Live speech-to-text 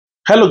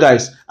Hello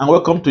guys, and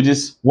welcome to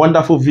this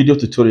wonderful video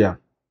tutorial.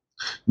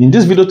 In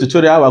this video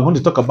tutorial, we're going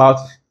to talk about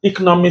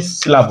economics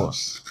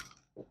syllabus.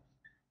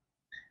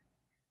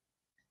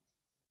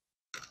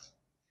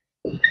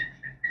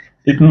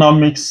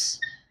 Economics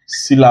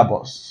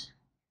syllabus.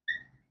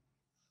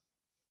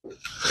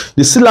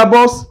 The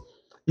syllabus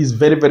is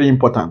very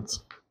important.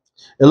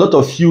 A lot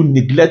of you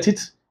neglect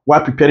it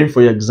while preparing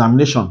for your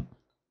examination,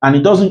 and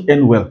it doesn't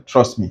end well,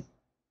 trust me.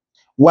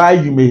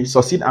 While you may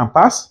succeed and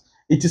pass,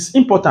 it is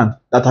important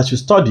that as you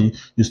study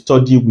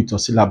with your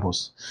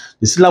syllabus.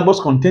 The syllabus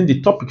contains the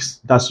topics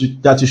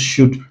that you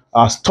should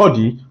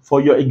study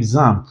for your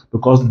exam,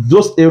 because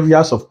those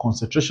areas of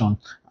concentration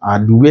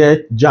are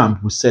where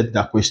JAMB will set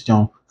the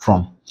question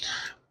from.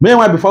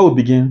 Meanwhile, before we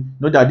begin,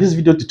 know that this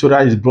video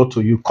tutorial is brought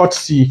to you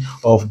courtesy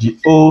of the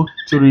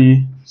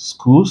O3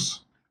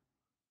 Schools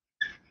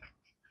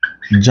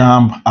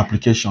JAMB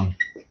application.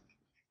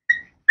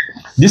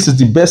 This is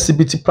the best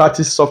CBT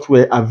practice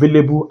software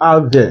available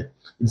out there.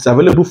 It's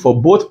available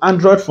for both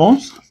Android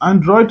phones,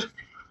 and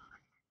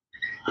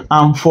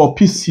for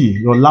PC,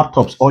 your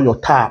laptops or your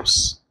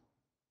tabs.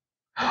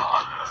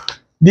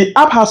 The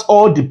app has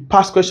all the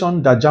past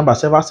questions that JAMB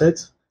has ever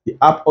set. The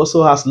app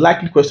also has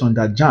likely questions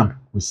that JAMB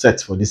will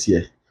set for this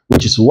year,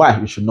 which is why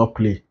you should not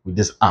play with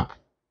this app.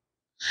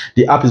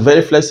 The app is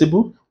very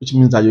flexible, which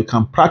means that you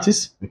can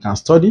practice, you can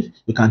study,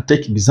 you can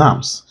take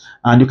exams,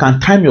 and you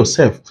can time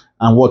yourself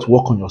and work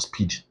on your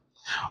speed.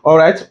 All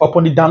right,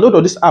 upon the download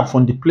of this app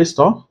from the Play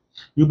Store,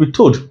 you'll be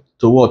told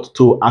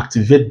to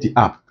activate the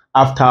app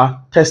after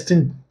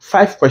testing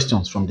 5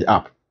 questions from the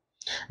app.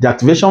 The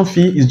activation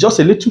fee is just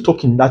a little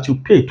token that you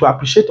pay to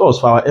appreciate us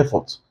for our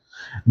efforts.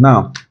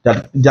 Now,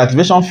 the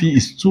activation fee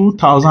is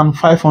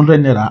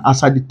 2,500 naira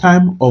as at the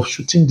time of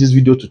shooting this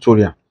video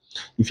tutorial.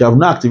 If you have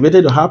not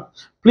activated the app,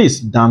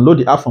 please download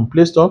the app from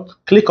Play Store,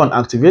 click on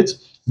activate,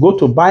 go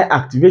to buy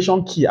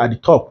activation key at the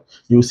top.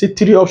 You will see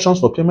 3 options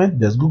for payment.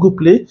 There's Google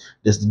Play,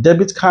 there's the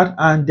debit card,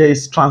 and there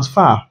is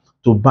transfer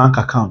to bank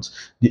account.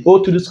 The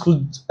O3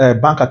 School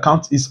bank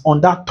account is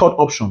on that 3rd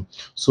option,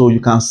 so you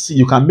can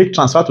make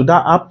transfer to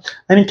that app.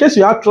 And in case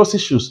you have trust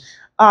issues,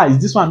 is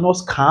this one not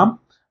scam?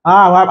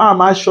 How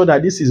am I sure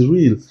that this is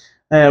real?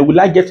 Will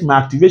I get my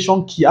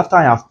activation key after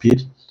I have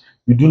paid?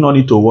 You do not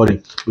need to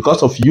worry.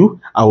 Because of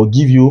you, I will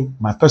give you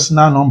my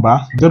personal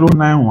number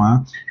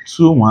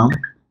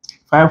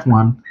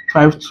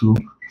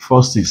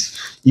 09121515246.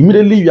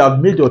 Immediately you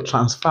have made your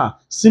transfer,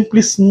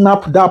 simply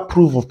snap that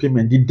proof of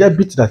payment, the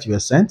debit that you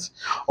have sent,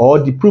 or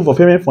the proof of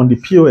payment from the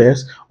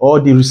POS, or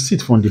the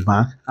receipt from the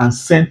bank, and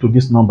send to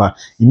this number.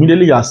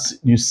 Immediately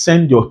you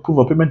send your proof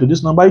of payment to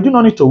this number. You do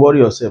not need to worry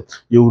yourself.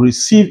 You will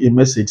receive a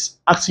message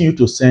asking you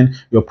to send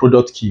your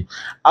product key.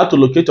 How to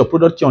locate your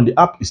product key on the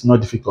app is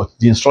not difficult.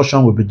 The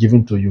instruction will be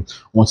given to you.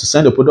 Once you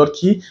send the product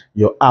key,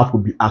 your app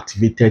will be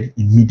activated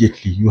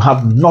immediately. You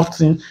have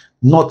nothing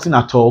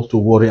at all to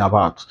worry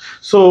about.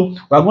 So we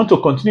are going to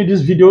continue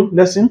this video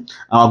lesson,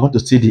 and we're going to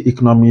see the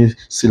economics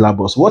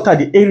syllabus. What are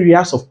the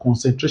areas of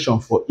concentration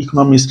for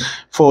economics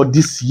for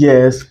this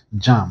year's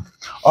JAMB?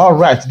 All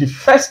right, the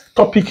first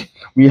topic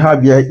we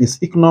have here is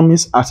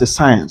economics as a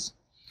science.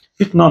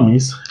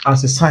 Economics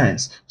as a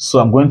science. So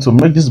I'm going to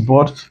make this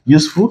board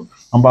useful.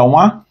 Number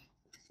 1,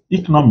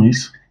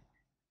 economics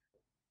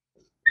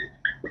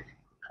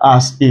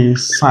as a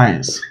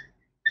science.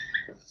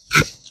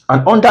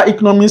 And under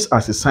economics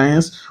as a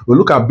science, we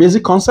look at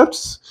basic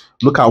concepts,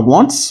 look at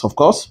wants, of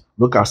course,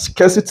 look at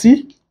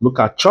scarcity, look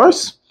at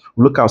choice,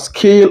 look at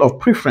scale of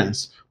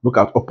preference, look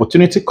at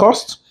opportunity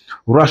cost,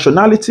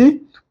 rationality,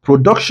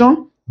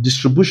 production,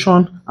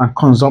 distribution, and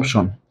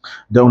consumption.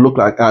 Then we look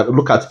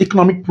at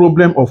economic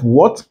problem of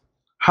what,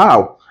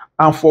 how,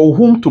 and for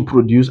whom to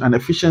produce, and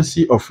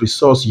efficiency of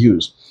resource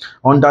use.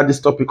 Under this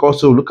topic,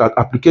 also look at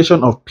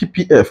application of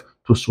PPF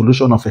to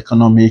solution of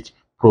economic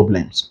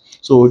problems.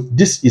 So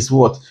this is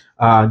what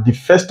the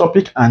first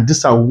topic, and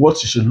these are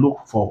what you should look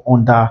for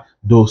under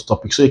those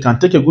topics. So you can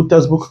take a good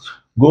textbook,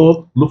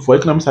 go look for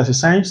economics as a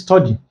science,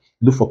 study,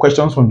 look for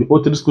questions from the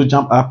O3 School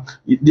JAMB app.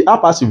 The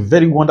app has a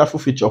very wonderful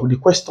feature, the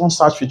question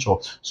search feature.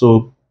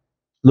 So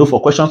look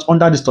for questions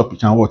under this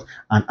topic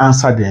and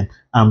answer them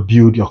and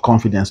build your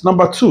confidence.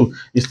 Number 2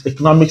 is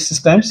economic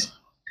systems.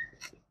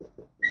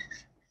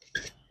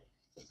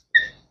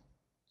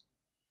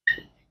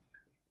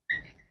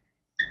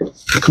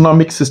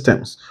 Economic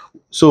systems.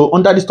 So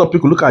under this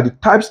topic, we look at the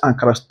types and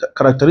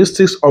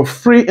characteristics of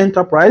free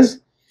enterprise,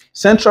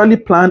 centrally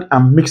planned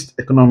and mixed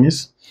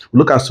economies. We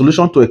look at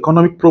solution to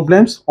economic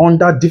problems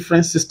under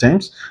different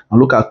systems, and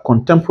look at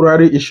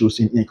contemporary issues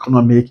in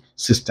economic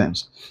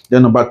systems.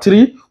 Then number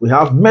 3, we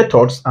have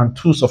methods and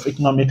tools of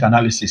economic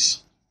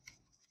analysis.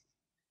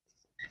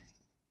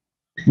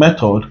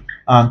 Method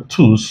and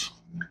tools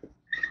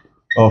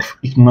of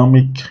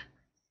economic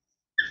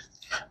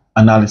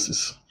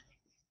analysis.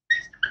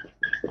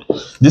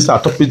 These are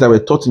topics that were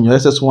taught in your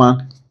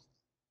SS1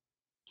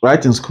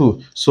 right in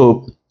school.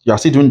 So you are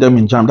still doing them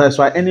in JAMB. That's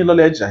why any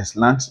knowledge that is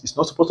learned is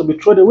not supposed to be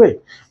thrown away.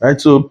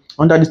 Right? So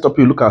under this topic,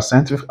 you look at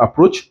scientific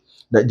approach,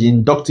 the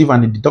inductive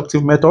and the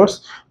deductive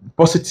methods,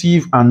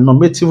 positive and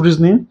normative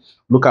reasoning.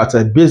 Look at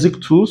basic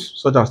tools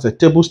such as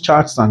tables,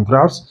 charts, and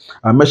graphs,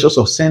 measures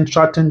of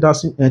central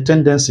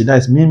tendency, that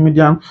is mean,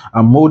 median,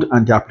 and mode,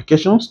 and the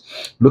applications.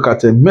 Look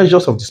at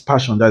measures of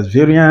dispersion, that is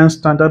variance,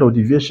 standard of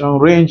deviation,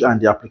 range,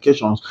 and the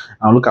applications,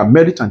 and look at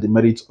merit and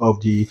demerit of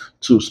the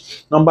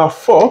tools. Number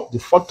 4, the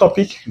fourth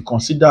topic we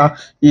consider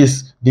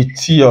is the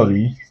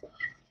theory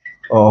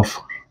of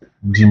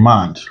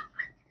demand.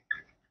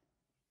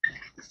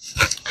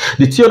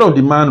 The theory of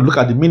demand look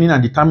at the meaning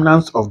and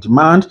determinants of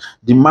demand,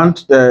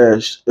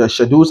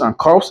 schedules and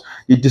curves,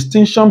 the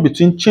distinction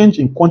between change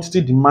in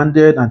quantity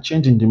demanded and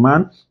change in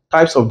demand,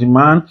 types of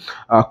demand,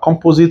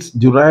 composite,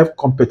 derived,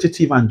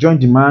 competitive, and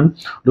joint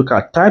demand. Look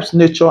at types,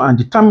 nature, and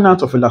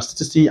determinants of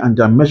elasticity and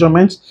their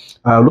measurements.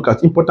 Look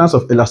at importance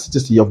of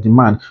elasticity of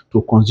demand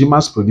to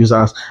consumers,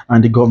 producers,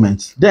 and the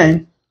government.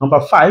 Then,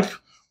 number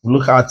 5, we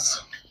look at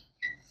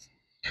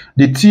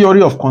the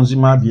theory of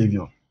consumer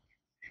behavior.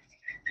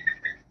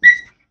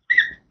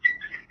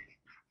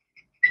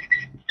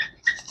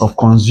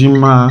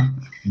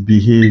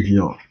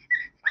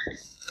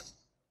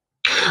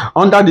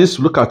 Under this,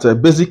 look at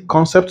basic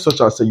concepts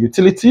such as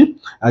utility,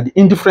 the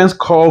indifference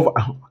curve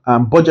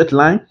and budget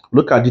line.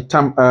 Look at the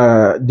term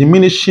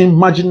diminishing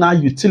marginal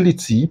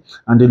utility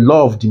and the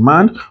law of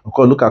demand.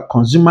 Okay, look at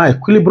consumer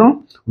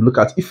equilibrium. We look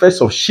at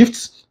effects of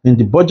shifts in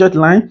the budget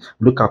line.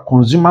 Look at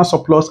consumer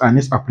surplus and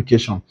its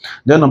application.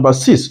 Then number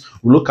 6,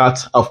 we look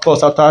at, of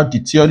course, after the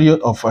theory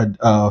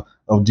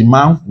of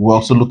demand, we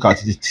also look at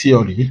the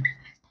theory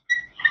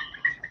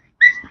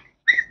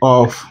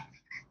of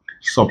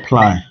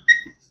supply.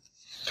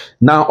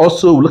 Now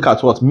also we look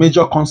at what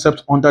major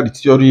concepts under the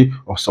theory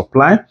of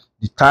supply,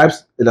 the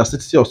types,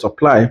 elasticity of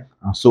supply,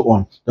 and so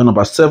on. Then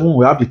number 7,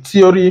 we have the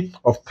theory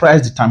of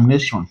price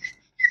determination.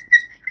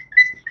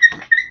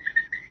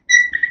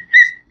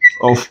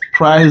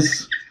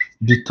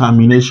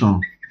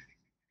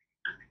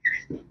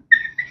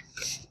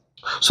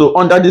 So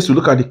under this, we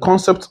look at the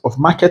concept of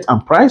market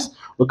and price,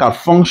 look at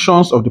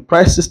functions of the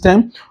price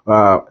system,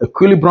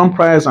 equilibrium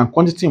price and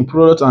quantity in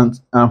product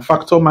and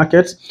factor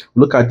markets.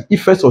 We look at the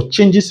effects of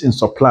changes in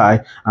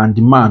supply and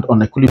demand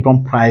on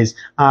equilibrium price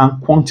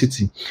and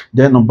quantity.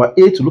 Then number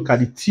 8, we look at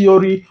the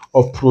theory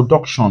of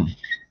production.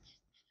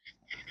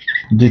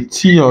 The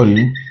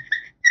theory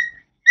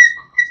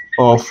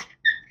of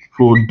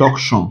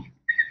production.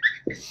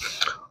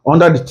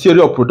 Under the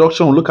theory of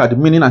production, we look at the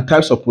meaning and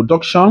types of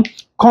production,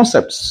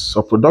 concepts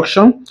of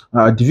production,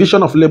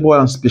 division of labor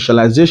and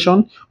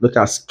specialization, look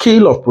at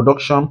scale of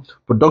production,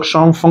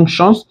 production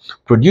functions,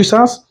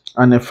 producers,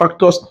 and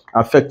factors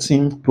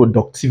affecting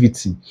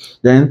productivity.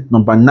 Then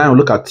number 9, we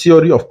look at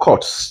theory of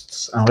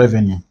costs and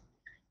revenue.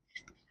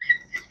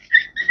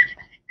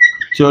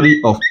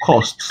 Theory of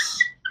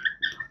costs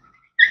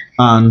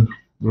and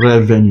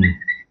revenue.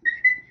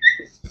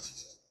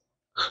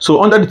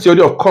 So under the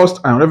theory of cost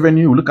and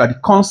revenue, we look at the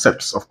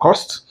concepts of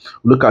cost,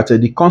 we look at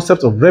the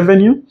concept of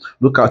revenue,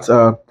 look at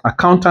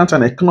accountant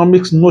and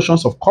economics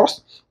notions of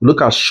cost, we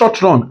look at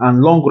short-run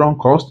and long-run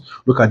cost,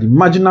 look at the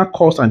marginal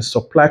cost and the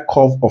supply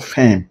curve of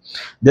firm.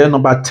 Then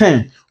number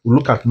 10, we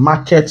look at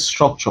market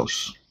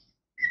structures.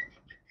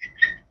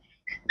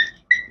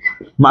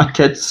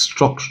 Market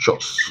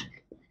structures.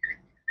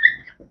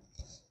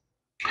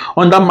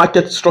 Under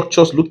market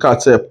structures, look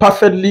at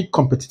perfectly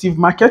competitive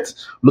market,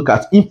 look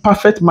at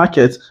imperfect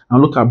market,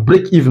 and look at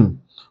break-even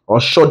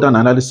or shutdown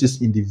analysis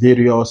in the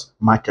various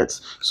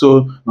markets.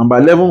 So number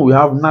 11, we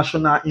have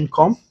national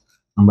income.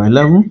 Number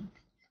 11,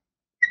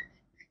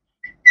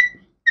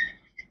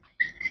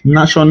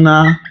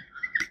 national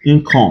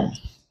income.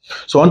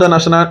 So under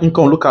national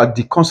income, look at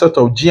the concept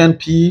of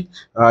GNP,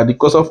 the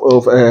concept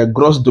of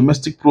gross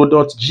domestic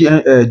product,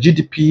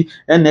 GDP,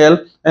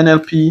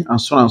 NLP, and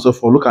so on and so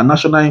forth. Look at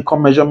national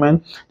income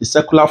measurement, the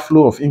circular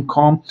flow of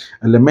income,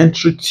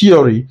 elementary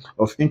theory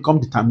of income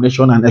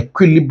determination, and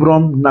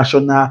equilibrium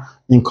national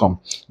income.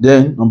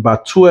 Then number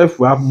 12,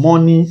 we have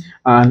money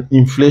and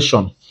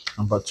inflation.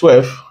 Number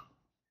 12,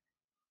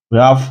 we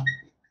have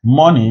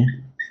money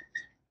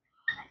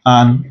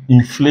and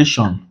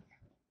inflation.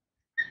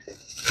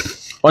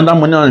 Under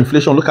money and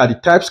inflation, look at the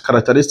types,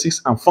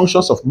 characteristics, and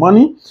functions of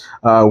money.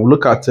 We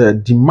look at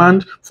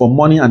demand for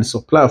money and the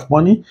supply of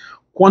money,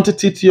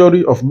 quantity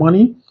theory of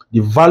money, the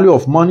value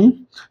of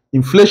money,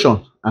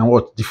 inflation, and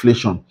what?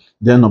 Deflation.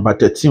 Then number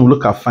 13, we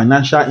look at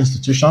financial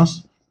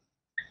institutions.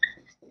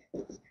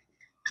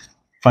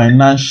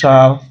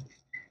 Financial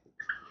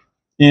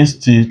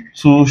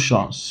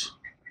institutions.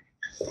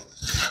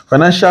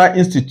 Financial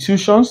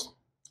institutions,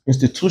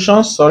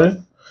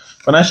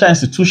 Financial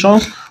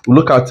institutions, we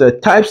look at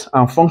types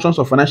and functions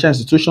of financial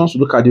institutions. We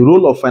look at the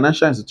role of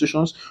financial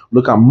institutions. We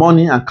look at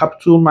money and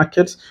capital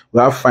markets.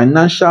 We have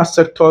financial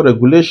sector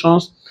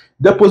regulations,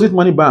 deposit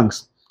money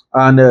banks,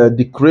 and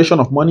the creation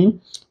of money,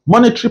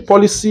 monetary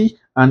policy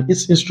and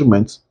its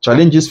instruments,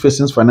 challenges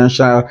facing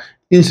financial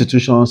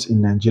institutions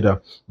in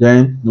Nigeria.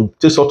 Then we'll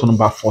take us to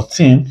number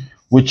 14,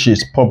 which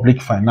is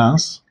public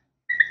finance.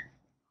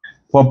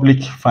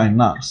 Public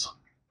finance.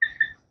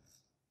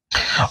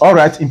 All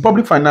right, in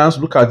public finance,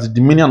 look at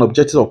the meaning and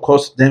objectives of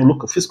course, then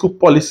look at fiscal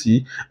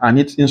policy and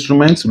its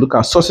instruments, look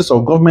at sources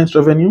of government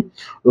revenue,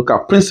 look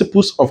at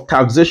principles of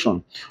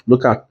taxation,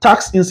 look at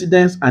tax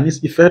incidence and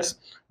its effects,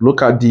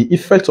 look at the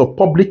effects of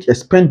public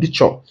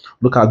expenditure,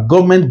 look at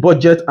government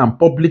budget and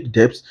public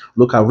debts,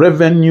 look at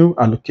revenue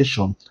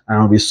allocation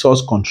and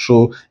resource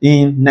control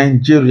in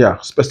Nigeria,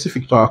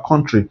 specific to our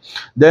country.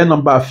 Then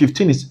number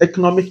 15 is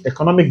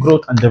economic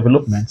growth and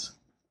development.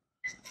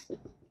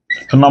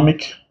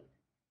 Economic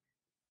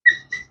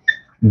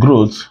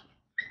growth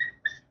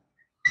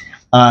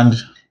and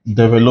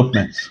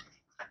development.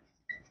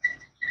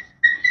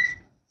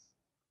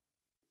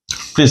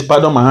 Please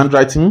pardon my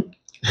handwriting.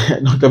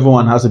 Not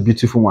everyone has a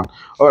beautiful one.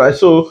 All right,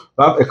 so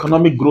we have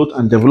economic growth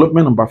and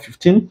development, number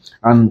 15.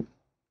 And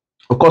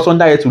of course,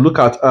 under it, we look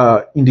at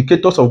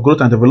indicators of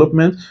growth and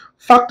development,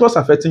 factors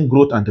affecting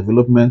growth and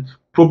development,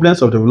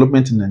 problems of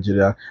development in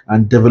Nigeria,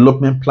 and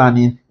development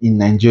planning in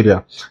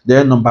Nigeria.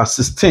 Then number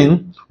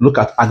 16, look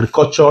at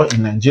agriculture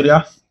in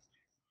Nigeria.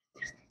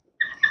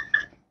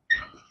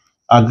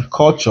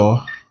 Agriculture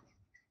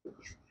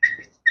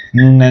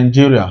in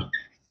Nigeria.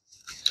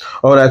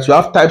 All right, we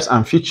have types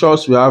and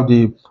features. We have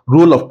the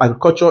role of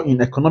agriculture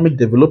in economic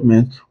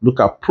development.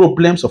 Look at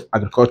problems of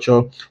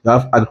agriculture. We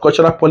have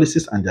agricultural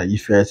policies and their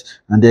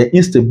effects, and the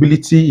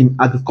instability in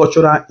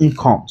agricultural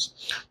incomes.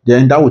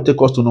 Then that will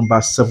take us to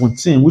number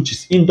 17, which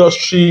is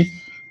industry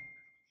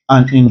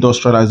and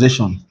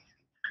industrialization.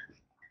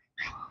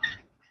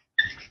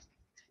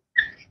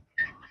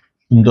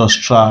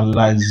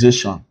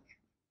 Industrialization.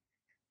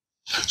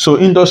 So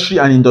industry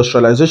and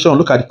industrialization,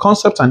 look at the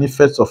concepts and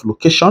effects of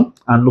location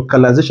and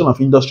localization of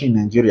industry in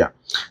Nigeria.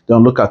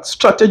 Then look at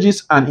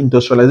strategies and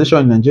industrialization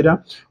in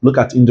Nigeria. Look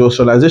at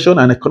industrialization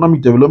and economic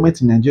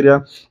development in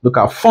Nigeria. Look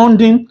at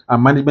funding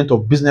and management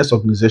of business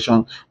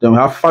organization. Then we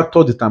have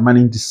factors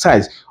determining the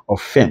size of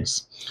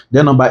firms.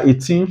 Then number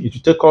 18, it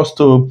will take us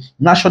to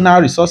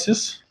national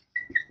resources.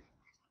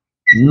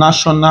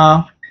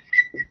 National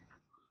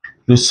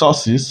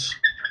resources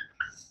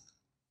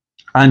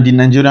and the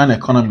Nigerian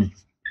economy.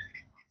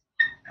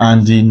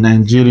 And the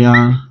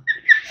Nigerian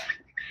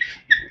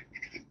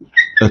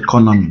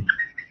economy.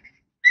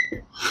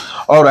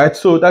 All right,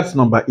 so that's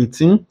number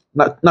 18.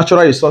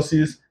 Natural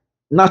resources,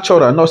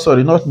 natural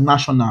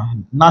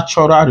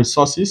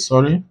resources,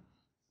 sorry.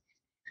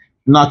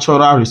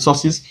 Natural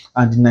resources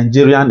and the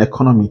Nigerian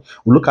economy.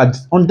 We look at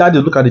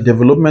the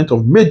development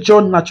of major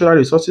natural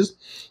resources.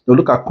 They'll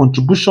look at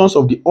contributions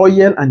of the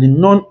oil and the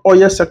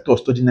non-oil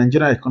sectors to the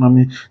Nigerian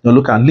economy. They'll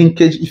look at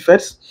linkage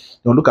effects.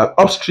 They'll look at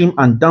upstream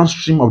and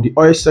downstream of the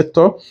oil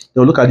sector.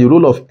 They'll look at the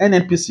role of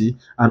NNPC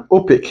and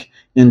OPEC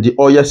in the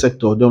oil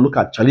sector. They'll look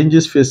at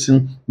challenges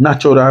facing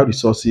natural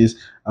resources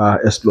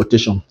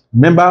exploitation.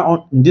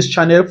 Remember, in this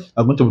channel,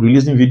 I'm going to be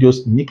releasing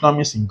videos in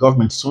economics in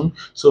government soon.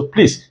 So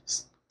please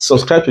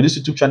subscribe to this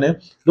YouTube channel.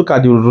 Look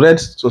at the red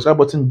subscribe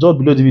button just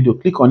below the video.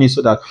 Click on it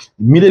so that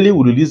immediately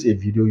we release a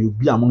video, you'll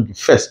be among the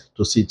first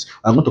to see it.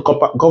 I'm going to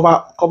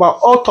cover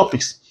all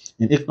topics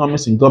in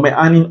economics, in government,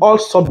 and in all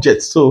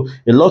subjects. So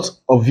a lot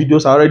of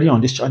videos are already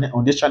on this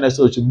channel,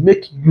 so you should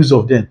make use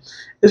of them.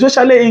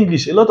 Especially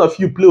English. A lot of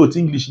you play with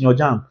English in your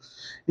JAMB.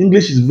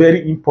 English is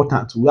very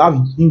important. We have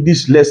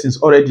English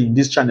lessons already in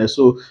this channel,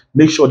 so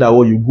make sure that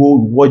when you go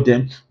watch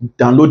them,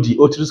 download the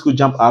O3 School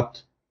JAMB app,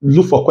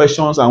 look for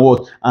questions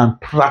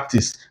and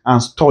practice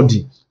and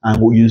study,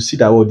 and you see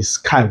that the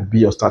sky will be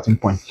your starting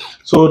point.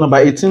 So number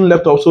 18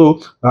 left. Also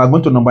we are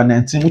going to number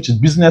 19, which is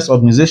business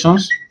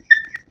organizations.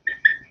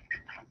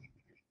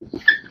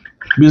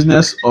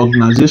 Business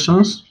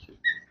organizations.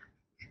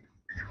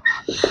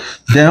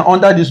 Then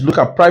under this, look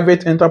at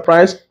private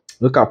enterprise.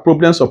 Look at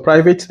problems of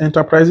private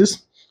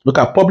enterprises. Look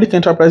at public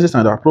enterprises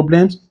and their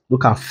problems.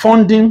 Look at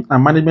funding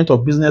and management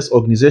of business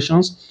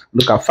organizations.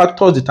 Look at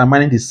factors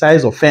determining the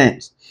size of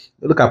firms.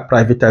 Look at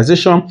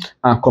privatization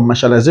and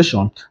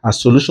commercialization as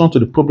solution to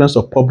the problems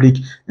of public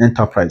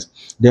enterprise.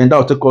 Then that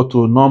will take us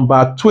to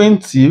number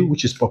 20,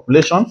 which is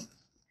population.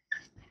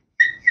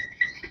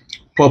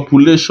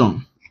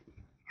 Population.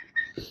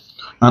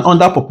 And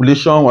under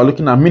population, we're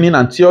looking at meaning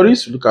and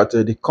theories. We look at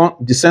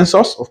the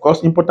census, of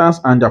course, importance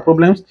and their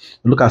problems.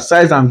 We look at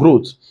size and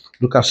growth.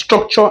 Look at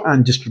structure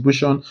and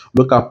distribution.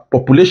 Look at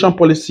population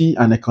policy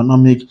and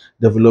economic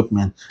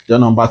development.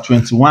 Then number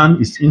 21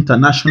 is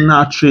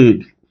international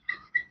trade.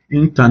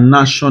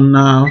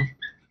 International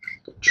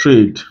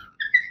trade.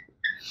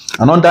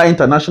 And under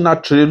international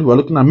trade, we're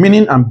looking at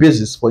meaning and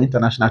basis for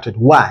international trade.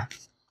 Why?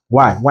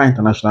 Why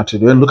international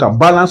trade? We'll look at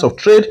balance of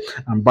trade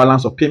and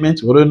balance of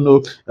payment. We already know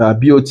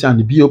BOT and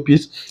the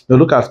BOPs. We'll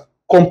look at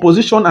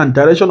composition and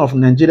direction of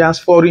Nigeria's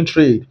foreign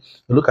trade.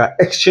 We look at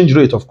exchange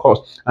rate, of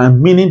course,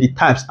 and meaning the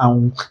types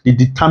and the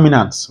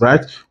determinants,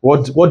 right?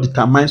 What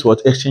determines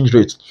what exchange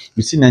rate?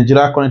 You see,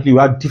 Nigeria currently we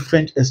have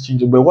different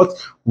exchange rate, but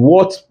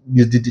what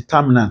is the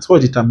determinants?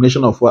 What is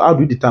determination of what? How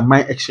do you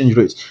determine exchange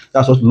rate?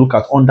 That's what we look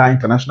at under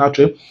international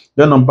trade.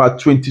 Then number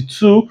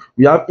 22,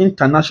 we have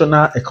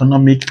international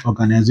economic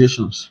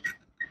organizations.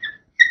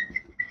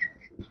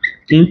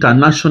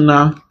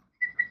 International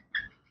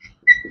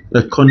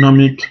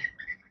Economic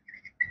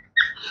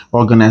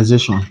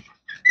Organization.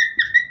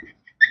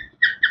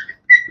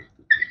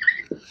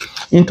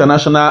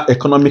 International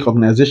Economic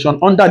Organization.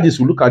 Under this,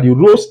 we look at the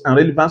roles and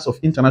relevance of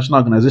international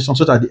organizations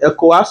such as the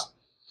ECOWAS,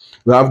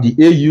 we have the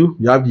AU,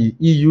 we have the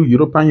EU,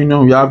 European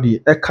Union, we have the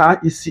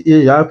ECA, ECA,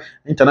 we have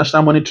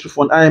International Monetary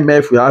Fund,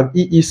 IMF, we have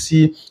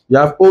EEC, we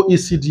have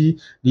OECD,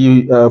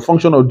 the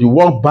function of the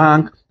World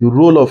Bank, the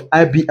role of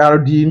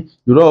IBRD,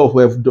 the role of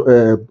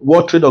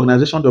World Trade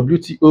Organization,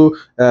 WTO,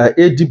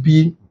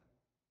 ADB,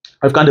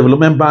 African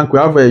Development Bank, we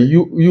have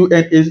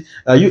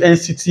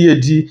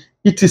UNCTAD,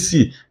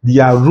 etc.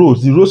 Their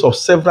roles, the roles of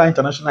several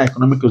international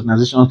economic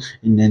organizations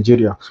in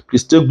Nigeria.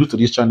 Please stay glued to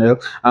this channel.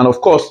 And of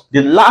course,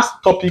 the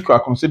last topic we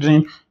are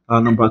considering,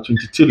 number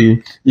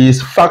 23,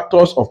 is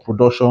factors of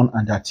production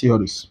and their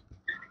theories.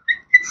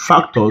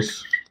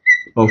 Factors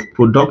of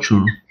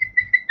production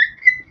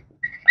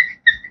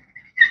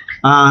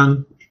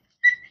and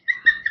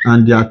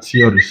their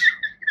theories.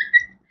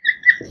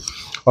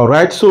 All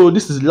right, so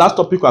this is the last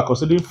topic we are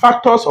considering,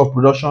 factors of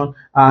production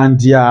and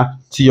their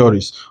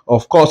theories.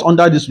 Of course,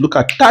 under this, look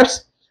at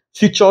types,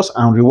 features,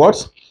 and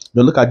rewards.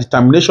 They look at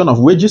determination of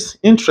wages,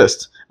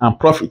 interest, and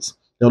profits.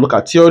 They look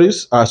at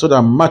theories, so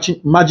the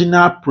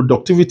marginal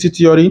productivity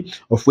theory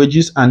of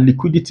wages and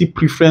liquidity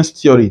preference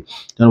theory.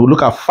 Then we'll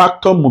look at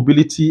factor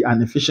mobility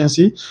and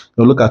efficiency.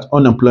 They'll look at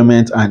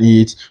unemployment and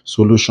its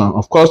solution.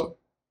 Of course,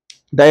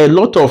 there are a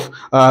lot of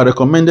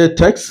recommended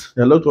texts.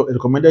 There are a lot of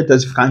recommended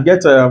texts. You can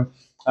get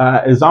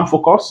exam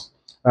focus.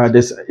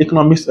 There's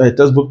economics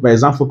textbook by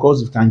exam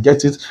focus. You can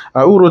get it.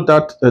 Who wrote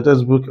that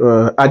textbook?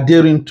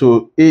 Adhering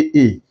to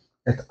AA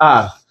et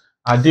al.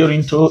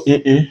 Adhering to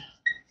AA.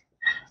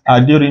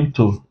 Adhering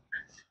to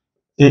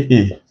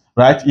AA.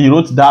 Right? He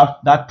wrote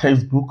that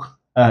textbook.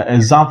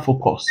 Exam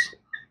focus.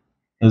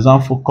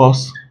 Exam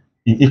focus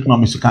in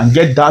economics. You can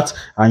get that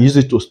and use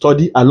it to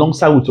study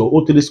alongside with your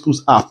O3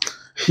 Schools app.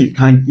 You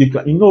can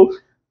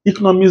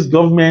economics,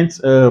 government,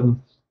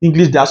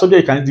 English, there are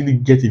subjects you can easily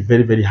get a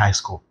very, very high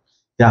score.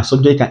 There are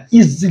subjects you can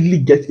easily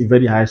get a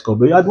very high score,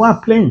 but you are the one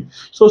playing.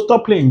 So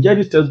stop playing. Get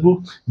this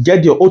textbook,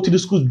 get your O3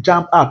 Schools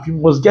JAMB app. You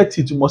must get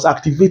it, you must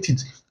activate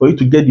it for you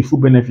to get the full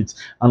benefits.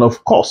 And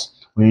of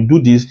course, when you do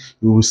this,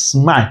 you will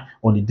smile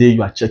on the day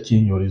you are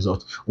checking your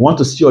results. We want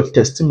to see your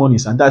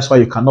testimonies, and that's why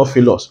you cannot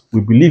fail us.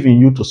 We believe in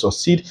you to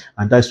succeed,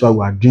 and that's why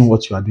we are doing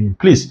what you are doing.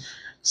 Please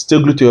stay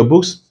glued to your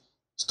books,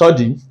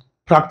 study,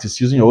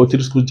 practice using your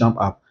O3 Schools JAMB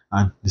app,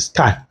 and the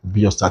sky will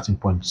be your starting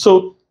point.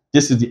 So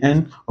this is the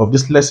end of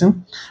this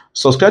lesson.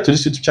 Subscribe to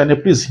this YouTube channel.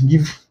 Please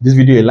give this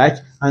video a like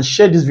and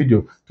share this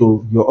video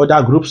to your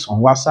other groups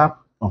on WhatsApp,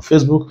 on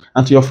Facebook,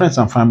 and to your friends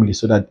and family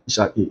so that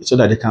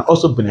they can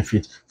also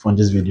benefit from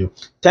this video.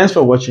 Thanks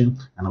for watching,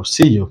 and I'll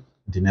see you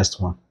in the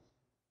next one.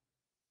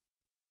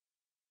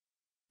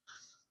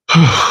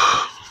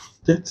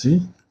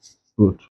 30. Good.